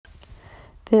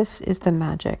This is the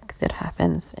magic that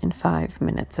happens in 5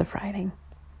 minutes of writing.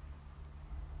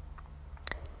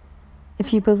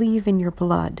 If you believe in your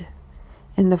blood,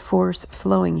 in the force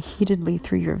flowing heatedly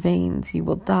through your veins, you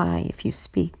will die if you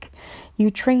speak. You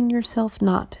train yourself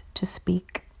not to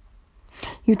speak.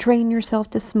 You train yourself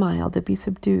to smile, to be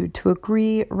subdued, to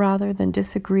agree rather than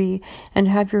disagree, and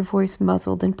have your voice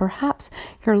muzzled, and perhaps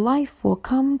your life will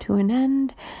come to an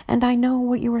end. And I know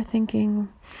what you are thinking.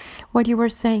 What you are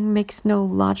saying makes no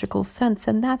logical sense,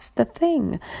 and that's the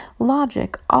thing.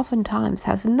 Logic oftentimes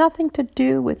has nothing to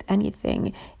do with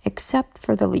anything except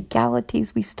for the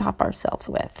legalities we stop ourselves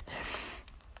with.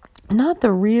 Not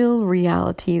the real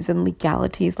realities and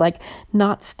legalities like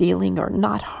not stealing or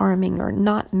not harming or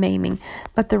not maiming,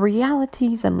 but the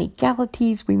realities and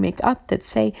legalities we make up that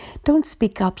say, don't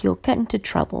speak up, you'll get into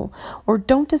trouble, or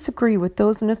don't disagree with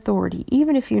those in authority,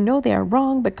 even if you know they are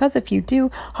wrong, because if you do,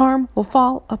 harm will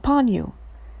fall upon you.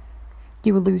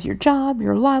 You will lose your job,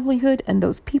 your livelihood, and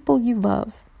those people you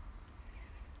love.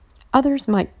 Others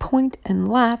might point and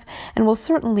laugh and will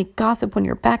certainly gossip when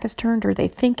your back is turned or they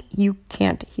think you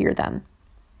can't hear them.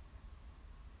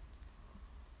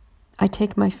 I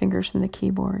take my fingers from the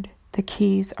keyboard. The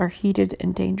keys are heated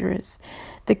and dangerous.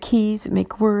 The keys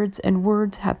make words, and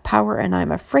words have power, and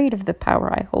I'm afraid of the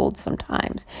power I hold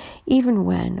sometimes, even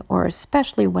when, or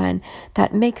especially when,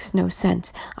 that makes no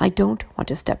sense. I don't want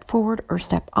to step forward or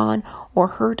step on or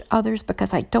hurt others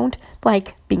because I don't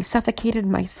like being suffocated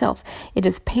myself. It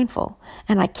is painful,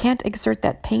 and I can't exert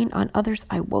that pain on others.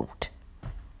 I won't.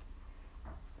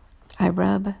 I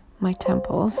rub my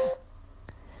temples.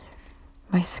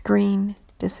 My screen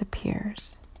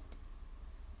disappears.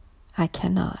 I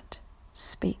cannot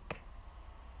speak.